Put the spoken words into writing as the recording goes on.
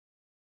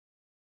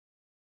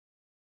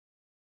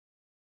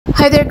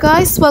Hi there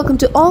guys, welcome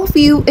to all of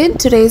you in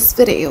today's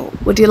video.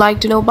 Would you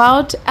like to know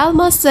about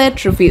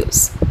Almased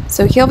Reviews?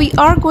 So here we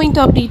are going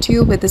to update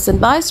you with this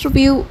unbiased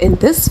review in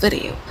this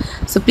video.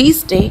 So please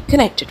stay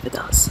connected with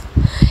us.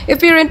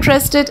 If you're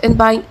interested in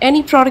buying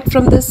any product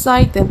from this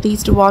site, then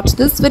please do watch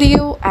this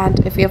video.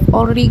 And if you have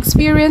already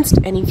experienced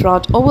any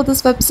fraud over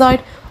this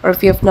website, or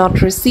if you have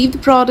not received the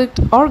product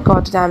or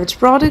got a damaged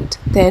product,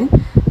 then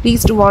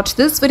please do watch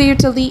this video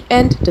till the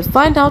end to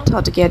find out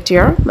how to get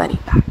your money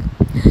back.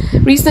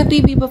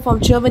 Recently, people from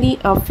Germany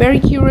are very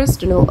curious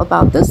to know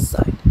about this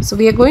site. So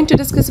we are going to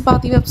discuss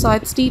about the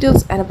website's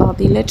details and about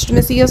the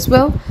legitimacy as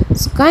well.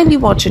 So kindly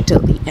watch it till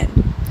the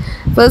end.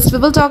 First, we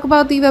will talk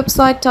about the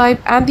website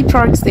type and the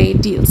products they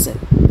deals in.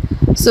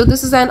 So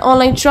this is an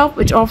online shop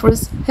which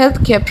offers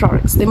healthcare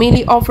products. They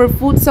mainly offer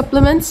food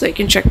supplements, so you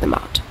can check them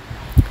out.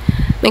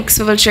 Next,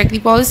 we will check the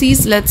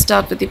policies. Let's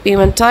start with the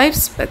payment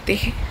types, but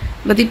the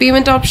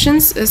payment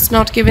options is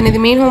not given in the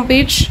main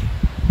homepage.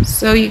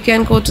 So you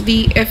can go to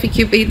the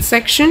FAQ page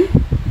section.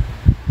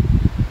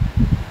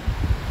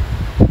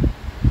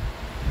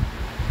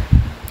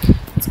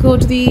 Let's go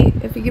to the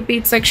FAQ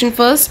page section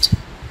first.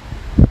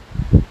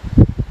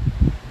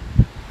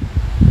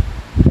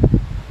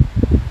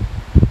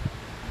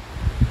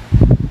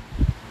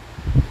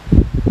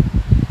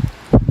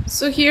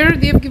 So here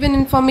they have given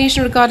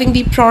information regarding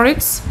the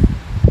products.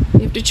 You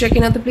have to check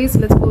another place.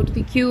 Let's go to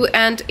the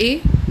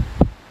Q&A.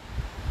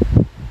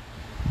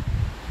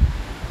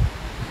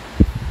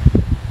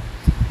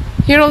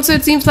 Here also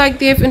it seems like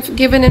they have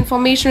given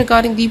information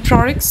regarding the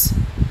products.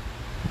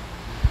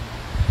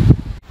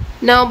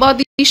 Now about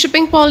the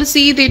shipping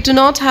policy, they do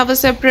not have a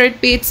separate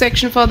page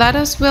section for that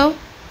as well.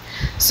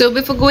 So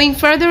before going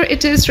further,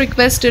 it is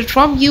requested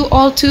from you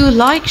all to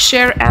like,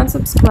 share and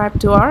subscribe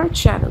to our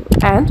channel.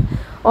 And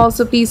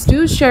also please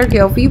do share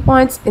your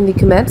viewpoints in the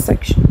comment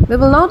section. We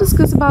will now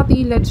discuss about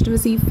the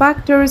legitimacy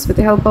factors with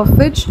the help of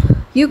which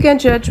you can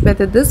judge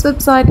whether this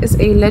website is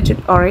a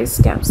legit or a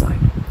scam site.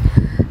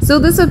 So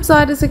this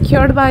website is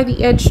secured by the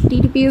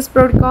HTTPS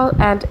protocol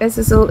and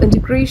SSL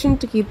integration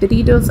to keep the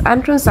details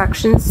and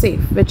transactions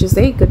safe, which is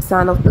a good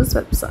sign of this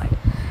website.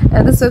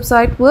 And this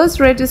website was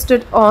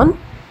registered on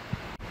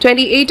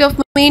 28th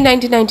of May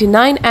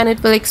 1999 and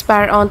it will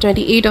expire on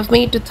 28th of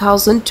May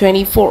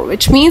 2024,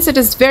 which means it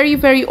is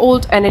very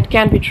old and it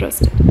can be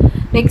trusted.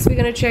 Next, we're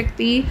going to check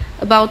the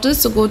about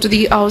us, so go to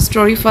the our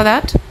story for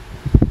that.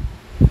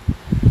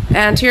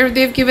 And here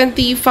they've given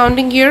the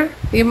founding year.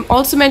 They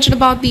also mentioned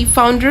about the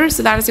founder,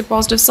 so that is a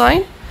positive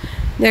sign.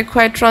 They're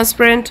quite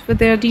transparent with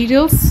their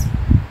details,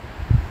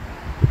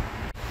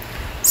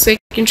 so you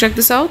can check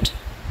this out.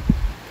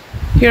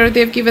 Here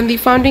they've given the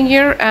founding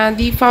year and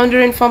the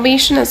founder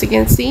information, as you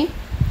can see.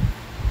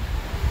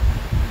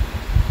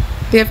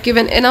 They have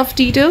given enough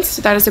details,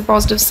 so that is a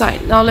positive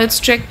sign. Now let's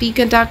check the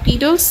contact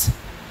details.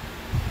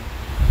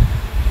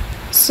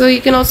 So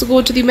you can also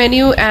go to the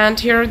menu, and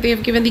here they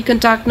have given the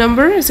contact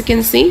number. As you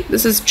can see,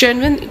 this is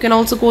genuine. You can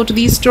also go to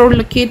the store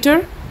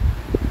locator.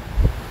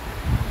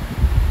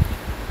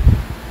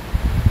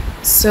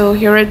 So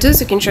here it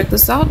is. You can check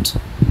this out.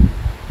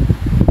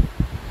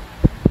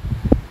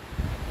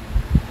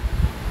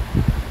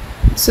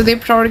 So the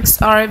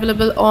products are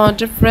available on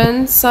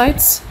different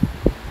sites.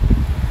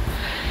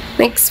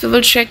 Next, we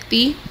will check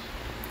the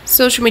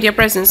social media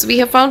presence. We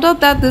have found out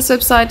that this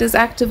website is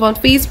active on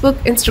Facebook,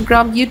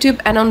 Instagram, YouTube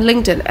and on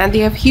LinkedIn, and they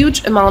have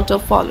huge amount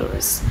of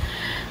followers.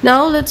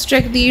 Now let's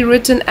check the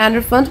return and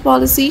refund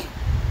policy.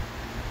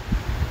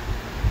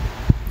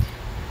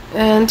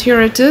 And here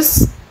it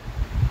is.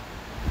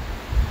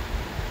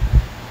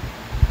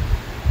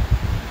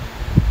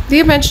 They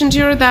have mentioned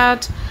here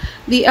that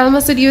the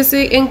Almased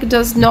USA Inc.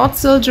 does not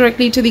sell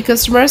directly to the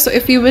customer. So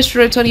if you wish to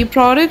return your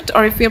product,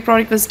 or if your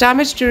product was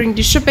damaged during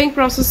the shipping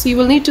process, you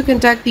will need to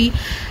contact the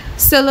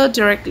seller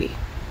directly.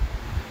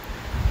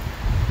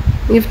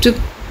 You have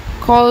to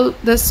call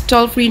this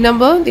toll-free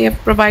number they have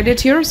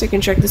provided here, so you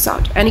can check this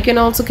out, and you can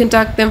also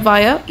contact them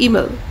via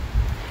email.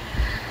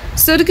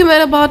 So to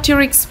comment about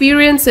your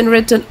experience in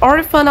return or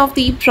refund of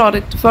the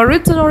product, for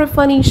return or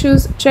refund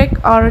issues, check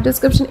our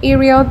description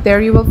area.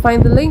 There you will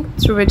find the link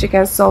through which you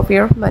can solve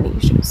your money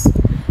issues.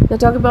 Now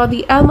talk about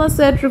the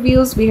Almased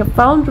Reviews. We have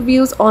found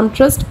reviews on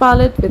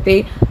Trustpilot with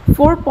a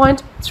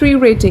 4.3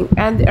 rating,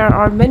 and there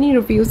are many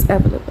reviews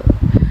available.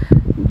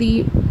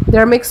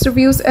 There are mixed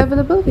reviews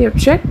available. We have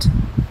checked,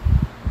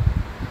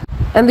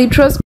 and the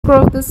trust score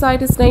of this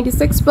site is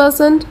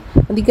 96%,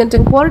 and the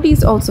content quality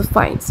is also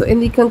fine. So in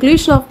the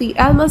conclusion of the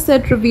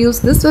Almased Reviews,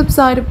 this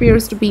website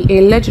appears to be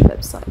a legit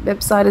website.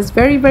 Website is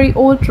very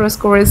old. Trust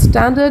score is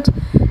standard.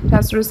 It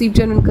has to receive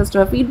genuine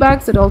customer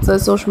feedbacks. It also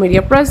has social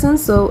media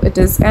presence, so it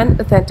is an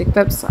authentic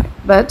website.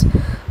 But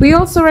we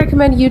also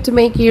recommend you to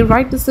make a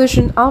right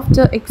decision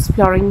after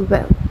exploring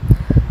well.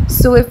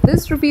 So if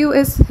this review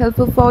is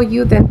helpful for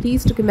you, then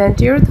please do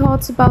comment your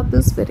thoughts about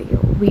this video.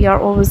 We are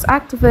always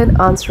active in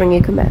answering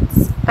your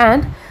comments.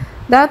 And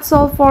that's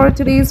all for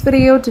today's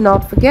video. Do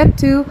not forget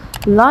to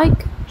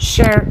like,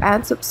 share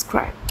and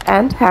subscribe,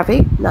 and have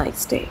a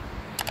nice day.